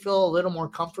that makes me feel a little more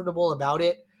comfortable about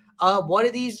it. What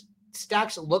do these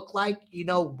stacks look like?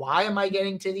 Why am I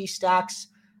getting to these stacks?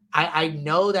 I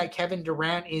know that Kevin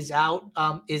Durant is out.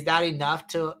 Is that enough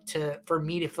for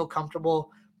me to feel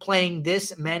comfortable playing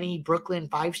this many Brooklyn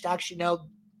 5 stacks?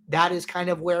 That is kind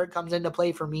of where it comes into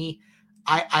play for me.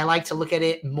 I like to look at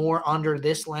it more under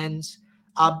this lens.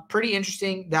 Pretty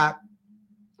interesting that,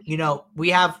 we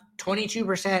have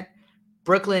 22%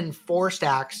 Brooklyn 4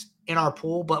 stacks in our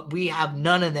pool, but we have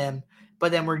none of them.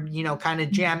 But then we're, kind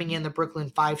of jamming in the Brooklyn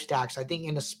 5 stacks. I think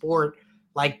in a sport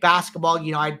like basketball,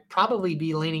 I'd probably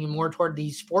be leaning more toward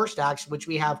these 4 stacks, which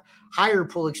we have higher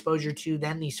pool exposure to,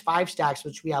 than these 5 stacks,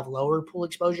 which we have lower pool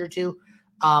exposure to.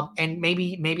 And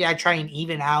maybe I try and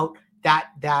even out that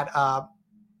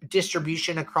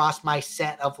distribution across my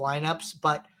set of lineups.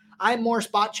 But I'm more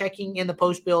spot checking in the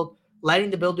post build,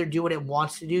 letting the builder do what it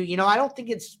wants to do. I don't think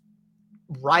it's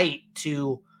right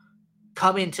to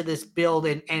come into this build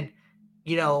and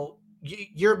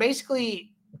you're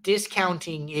basically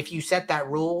discounting, if you set that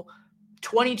rule,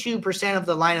 22% of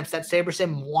the lineups that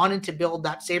SaberSim wanted to build,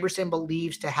 that SaberSim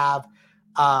believes to have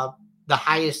the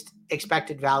highest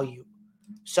expected value.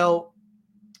 So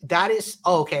that is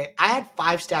okay. I had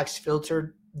 5 stacks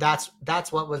filtered. That's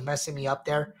what was messing me up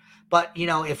there. But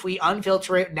if we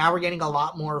unfilter it, now we're getting a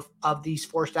lot more of these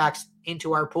 4 stacks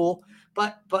into our pool.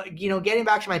 But getting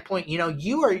back to my point,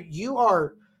 you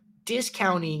are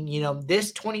discounting,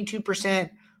 this 22%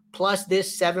 plus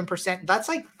this 7%. That's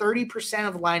like 30%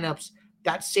 of lineups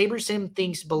that SaberSim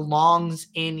thinks belongs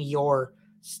in your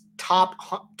top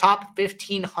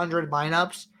 1,500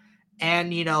 lineups.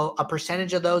 And, a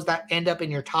percentage of those that end up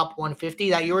in your top 150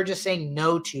 that you were just saying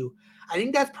no to. I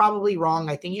think that's probably wrong.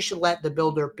 I think you should let the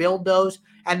builder build those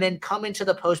and then come into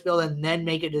the post build and then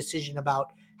make a decision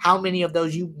about how many of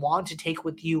those you want to take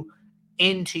with you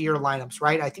into your lineups,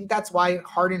 right? I think that's why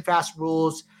hard and fast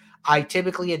rules I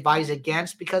typically advise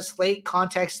against, because slate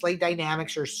context, slate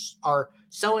dynamics are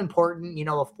so important. A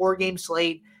 4-game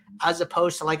slate as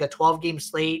opposed to like a 12-game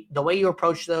slate, the way you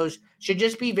approach those should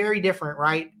just be very different,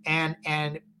 right?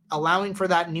 And allowing for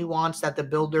that nuance that the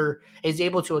builder is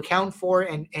able to account for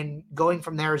and going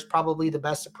from there is probably the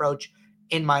best approach,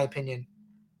 in my opinion.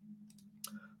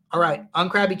 All right.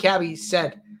 Uncrabby Cabby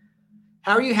said,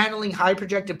 how are you handling high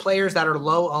projected players that are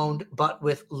low owned but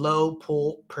with low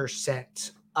pool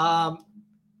percent?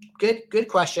 Good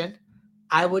question.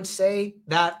 I would say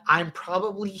that I'm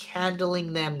probably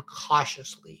handling them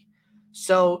cautiously.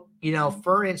 So,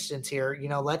 for instance here,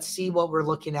 let's see what we're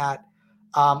looking at.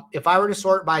 If I were to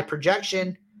sort by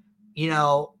projection,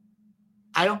 I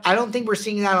don't think we're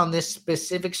seeing that on this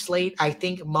specific slate. I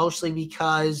think mostly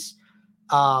because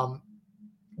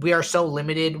we are so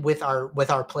limited with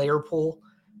our player pool.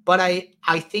 But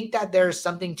I think that there's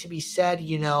something to be said,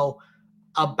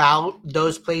 about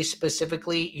those plays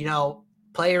specifically.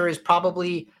 Player is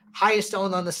probably highest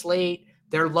owned on the slate.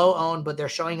 They're low owned, but they're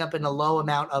showing up in a low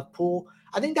amount of pool.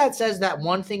 I think that says that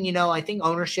one thing, I think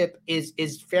ownership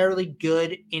is fairly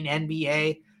good in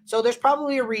NBA. So there's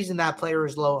probably a reason that player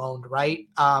is low owned, right?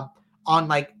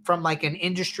 From an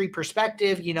industry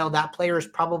perspective, that player is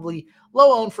probably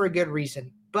low owned for a good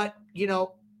reason. But,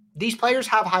 these players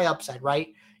have high upside,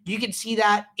 right? You can see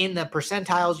that in the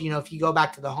percentiles. If you go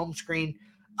back to the home screen,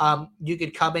 you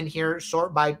could come in here,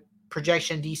 sort by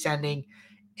projection descending,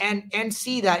 and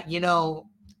see that,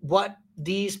 what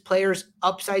these players'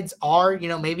 upsides are.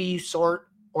 Maybe you sort,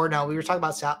 or no, we were talking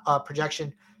about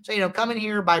projection. So, come in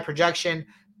here by projection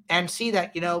and see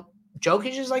that,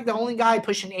 Jokic is like the only guy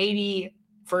pushing 80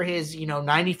 for his,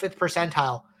 95th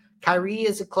percentile. Kyrie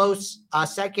is a close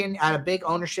second at a big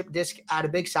ownership at a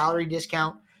big salary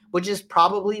discount, which is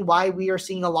probably why we are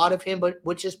seeing a lot of him, but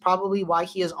which is probably why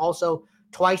he is also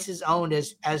twice as owned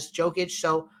as Jokic.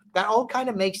 So that all kind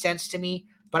of makes sense to me,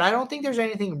 but I don't think there's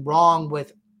anything wrong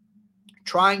with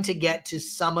trying to get to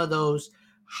some of those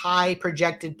high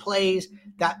projected plays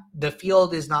that the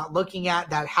field is not looking at,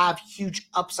 that have huge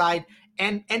upside,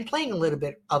 and playing a little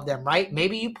bit of them, right?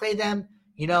 Maybe you play them,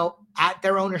 at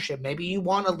their ownership. Maybe you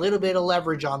want a little bit of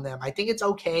leverage on them. I think it's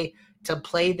okay to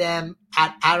play them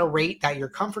at a rate that you're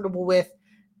comfortable with.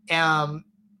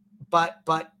 But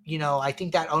I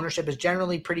think that ownership is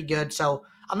generally pretty good. So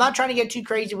I'm not trying to get too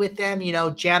crazy with them,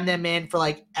 jam them in for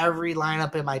like every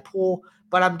lineup in my pool.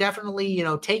 But I'm definitely,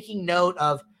 taking note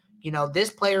of, this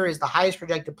player is the highest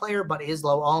projected player, but is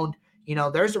low owned.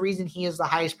 There's a reason he is the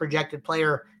highest projected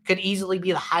player, could easily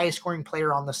be the highest scoring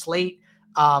player on the slate.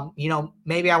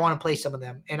 maybe I want to play some of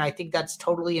them. And I think that's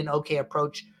totally an okay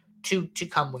approach to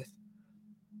come with.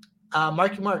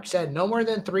 Marky Mark said, no more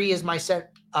than 3 is my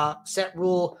set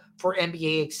rule for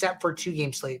NBA except for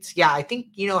 2-game slates. Yeah, I think,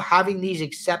 having these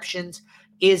exceptions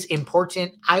is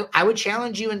important. I would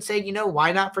challenge you and say,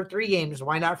 why not for 3 games?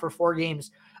 Why not for 4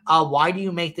 games? Why do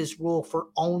you make this rule for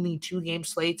only 2-game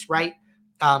slates, right?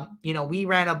 We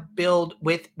ran a build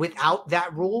without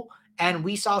that rule, and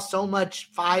we saw so much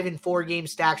 5 and 4 game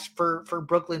stacks for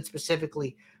Brooklyn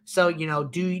specifically. So,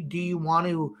 do you want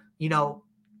to,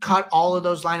 cut all of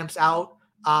those lineups out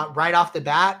right off the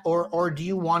bat, or do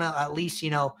you want to at least,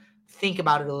 think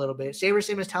about it a little bit?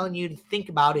 SaberSim is telling you to think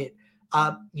about it,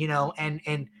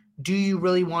 and do you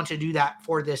really want to do that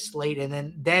for this slate,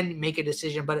 and then make a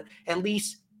decision, but at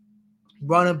least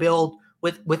run a build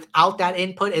without that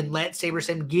input and let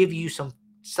SaberSim give you some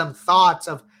thoughts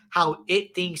of how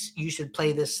it thinks you should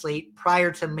play this slate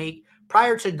prior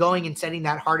to going and setting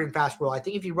that hard and fast rule. I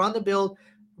think if you run the build,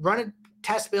 run a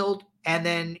test build, and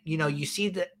then, you see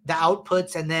the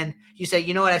outputs, and then you say,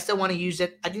 you know what, I still want to use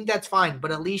it, I think that's fine.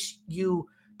 But at least you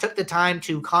took the time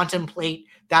to contemplate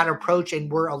that approach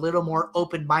and were a little more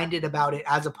open-minded about it,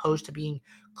 as opposed to being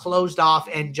closed off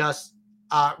and just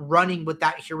running with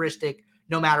that heuristic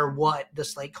no matter what the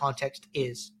slate context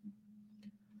is.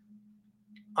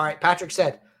 All right, Patrick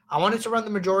said, I wanted to run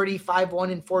the majority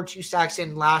 5-1 and 4-2 stacks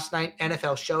in last night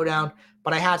NFL Showdown,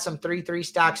 but I had some 3-3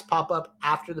 stacks pop up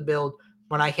after the build.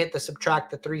 When I hit the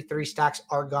subtract, the 3-3 stacks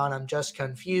are gone. I'm just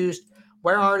confused.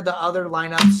 Where are the other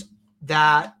lineups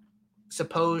that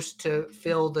supposed to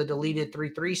fill the deleted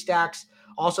 3-3 stacks?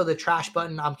 Also, the trash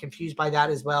button, I'm confused by that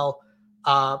as well.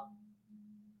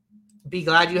 Be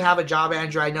glad you have a job,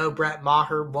 Andrew. I know Brett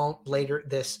Maher won't later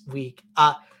this week.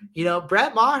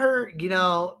 Brett Maher,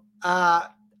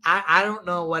 I don't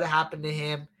know what happened to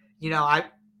him. I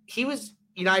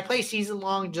play season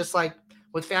long just like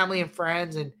with family and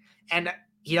friends, and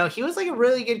he was like a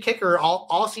really good kicker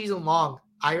all season long.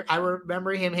 I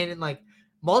remember him hitting like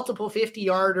multiple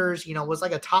 50-yarders, was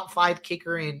like a top 5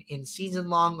 kicker in season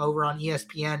long over on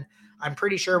ESPN. I'm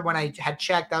pretty sure when I had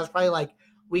checked, that was probably like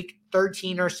week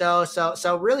 13 or so.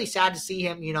 So really sad to see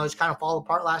him, just kind of fall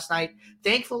apart last night.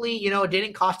 Thankfully, it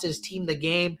didn't cost his team the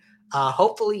game.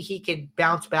 Hopefully he can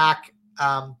bounce back.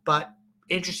 But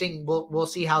interesting. We'll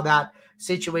see how that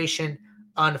situation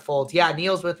unfolds. Yeah,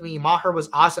 Neil's with me. Maher was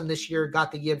awesome this year.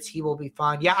 Got the yips. He will be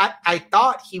fine. Yeah, I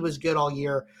thought he was good all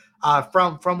year.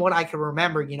 From what I can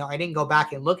remember, I didn't go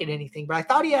back and look at anything, but I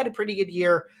thought he had a pretty good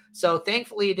year. So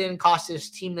thankfully it didn't cost his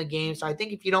team the game. So I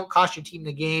think if you don't cost your team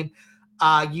the game,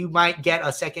 you might get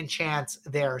a second chance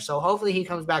there. So hopefully he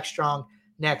comes back strong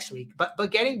next week. But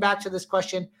getting back to this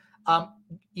question, I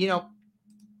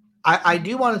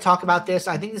do want to talk about this.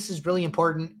 I think this is really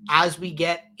important as we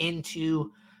get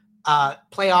into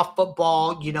playoff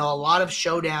football, a lot of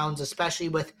showdowns, especially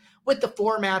with the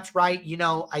formats, right?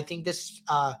 I think this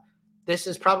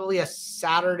is probably a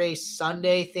Saturday,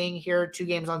 Sunday thing here. 2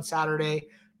 games on Saturday,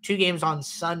 2 games on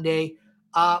Sunday.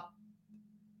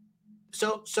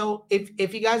 So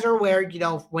if you guys are aware,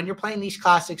 when you're playing these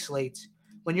classic slates,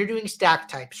 when you're doing stack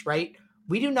types, right,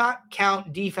 we do not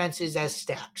count defenses as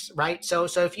stacks, right? So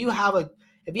if you have a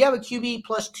QB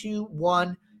plus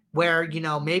 2-1, where,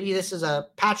 maybe this is a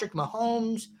Patrick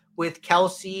Mahomes with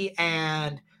Kelsey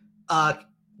and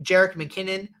Jerick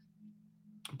McKinnon,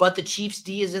 but the Chiefs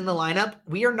D is in the lineup,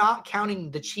 we are not counting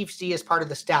the Chiefs D as part of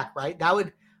the stack, right? That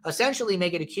would essentially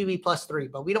make it a QB plus 3,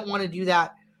 but we don't want to do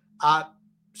that.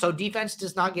 So defense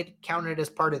does not get counted as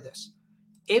part of this.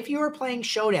 If you are playing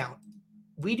Showdown,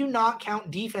 we do not count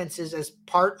defenses as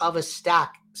part of a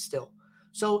stack still.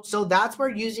 So that's where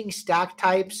using stack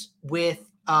types with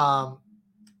hold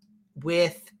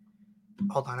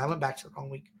on, I went back to the wrong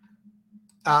week.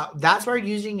 That's where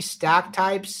using stack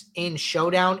types in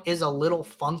Showdown is a little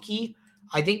funky.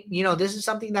 I think, this is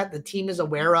something that the team is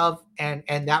aware of and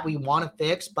that we want to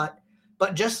fix, but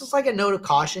just as like a note of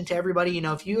caution to everybody,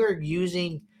 if you are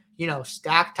using,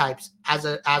 stack types as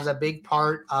a big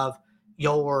part of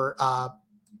your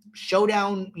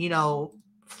Showdown,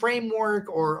 framework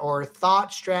or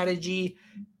thought strategy,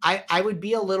 I would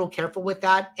be a little careful with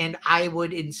that, and I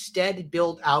would instead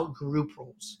build out group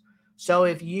rules. So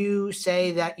if you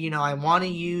say that, I want to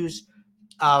use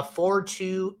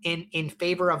 4-2 in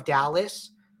favor of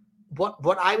Dallas,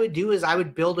 what I would do is I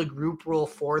would build a group rule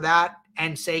for that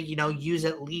and say, use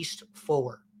at least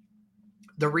 4.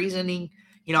 The reasoning,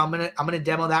 I'm gonna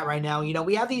demo that right now.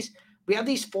 We have these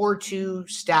 4-2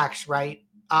 stacks, right?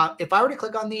 If I were to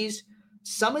click on these,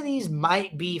 some of these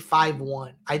might be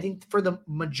 5-1. I think for the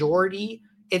majority,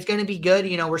 it's going to be good.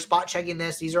 We're spot checking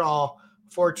this. These are all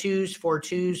 4 twos, 4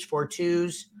 twos, 4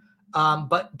 twos.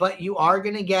 But you are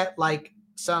going to get like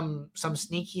some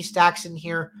sneaky stacks in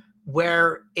here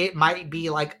where it might be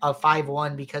like a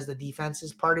 5-1 because the defense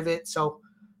is part of it. So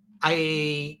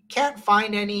I can't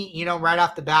find any, right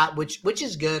off the bat, which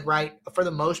is good, right? For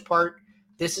the most part,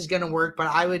 this is going to work, but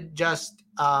I would just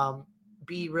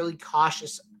be really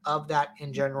cautious of that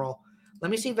in general.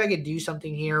 Let me see if I could do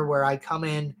something here where I come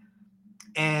in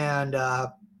and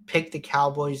pick the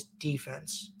Cowboys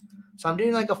defense. So I'm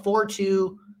doing like a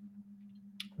 4-2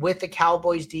 with the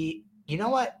Cowboys D. You know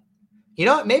what?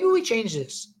 Maybe we change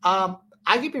this. I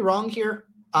could be wrong here.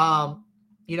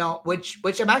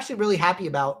 Which I'm actually really happy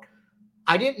about.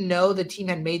 I didn't know the team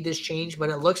had made this change, but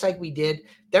it looks like we did.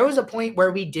 There was a point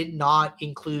where we did not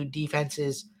include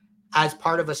defenses as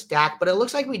part of a stack, but it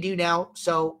looks like we do now.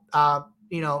 So,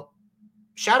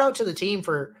 shout out to the team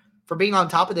for being on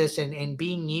top of this and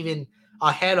being even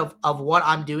ahead of what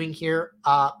I'm doing here.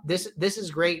 This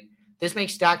is great. This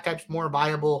makes stack types more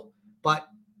viable, but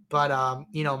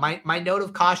my note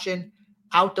of caution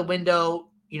out the window.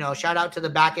 Shout out to the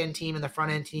back end team and the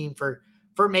front end team for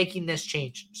making this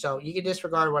change. So you can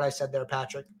disregard what I said there,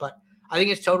 Patrick, but I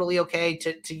think it's totally okay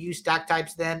to use stack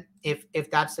types then if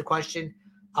that's the question.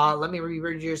 Let me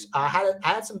reread yours. I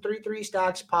had some 3-3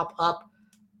 stacks pop up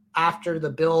after the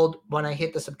build. When I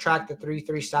hit the subtract, the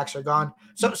 3-3 stacks are gone.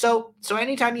 So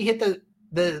anytime you hit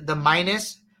the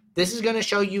minus, this is going to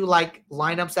show you like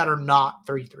lineups that are not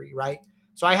 3-3, right?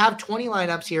 So I have 20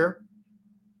 lineups here.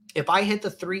 If I hit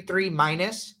the 3-3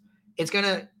 minus, it's going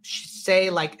to say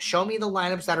like, show me the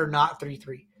lineups that are not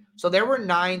 3-3. So there were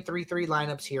 9 3-3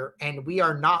 lineups here, and we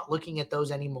are not looking at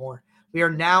those anymore. We are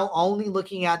now only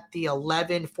looking at the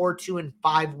 11, 4-2, and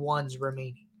 5-1s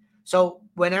remaining. So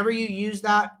whenever you use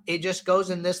that, it just goes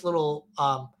in this little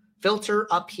filter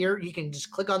up here. You can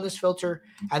just click on this filter,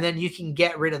 and then you can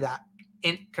get rid of that.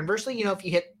 And conversely, if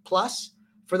you hit plus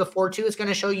for the 4-2, it's going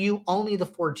to show you only the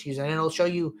 4-2s, and it'll show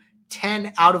you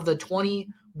 10 out of the 20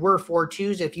 were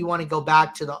 4-2s. If you want to go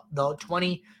back to the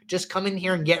 20, just come in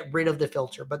here and get rid of the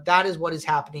filter. But that is what is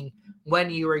happening when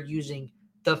you are using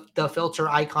the filter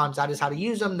icons. That is how to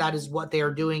use them. That is what they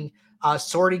are doing,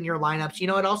 sorting your lineups.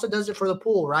 It also does it for the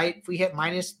pool, right? If we hit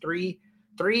 -3,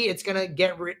 it's going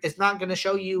to it's not going to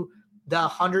show you the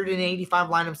 185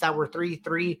 lineups that were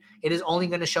 3-3. It is only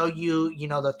going to show you,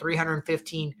 the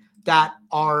 315 that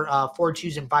are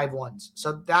 4-2s and 5-1s.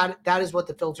 So that is what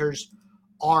the filters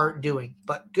are doing.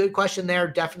 But good question there.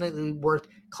 Definitely worth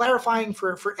clarifying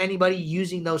for anybody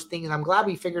using those things. I'm glad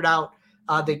we figured out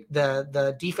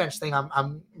the defense thing.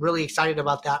 I'm really excited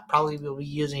about that. Probably will be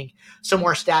using some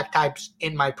more stack types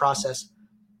in my process.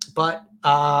 But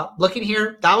looking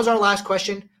here, that was our last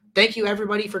question. Thank you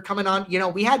everybody for coming on.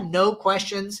 We had no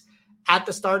questions at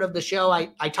the start of the show.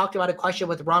 I talked about a question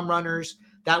with Rum Runners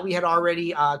that we had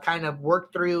already kind of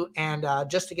worked through and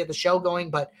just to get the show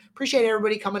going. But appreciate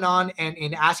everybody coming on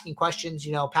and asking questions.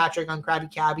 Patrick on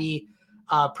Krabby Cabby,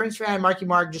 Prince Fan, Marky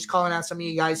Mark, just calling out some of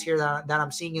you guys here that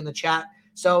I'm seeing in the chat.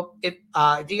 So if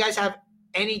you guys have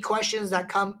any questions that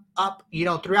come up,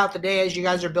 throughout the day as you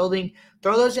guys are building,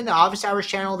 throw those in the Office Hours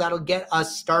channel. That'll get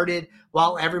us started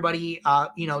while everybody,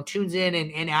 tunes in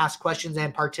and asks questions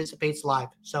and participates live.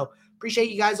 So appreciate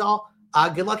you guys all.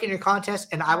 Good luck in your contest,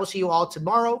 and I will see you all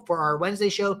tomorrow for our Wednesday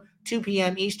show, 2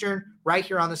 p.m. Eastern, right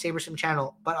here on the SaberSim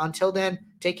channel. But until then,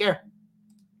 take care.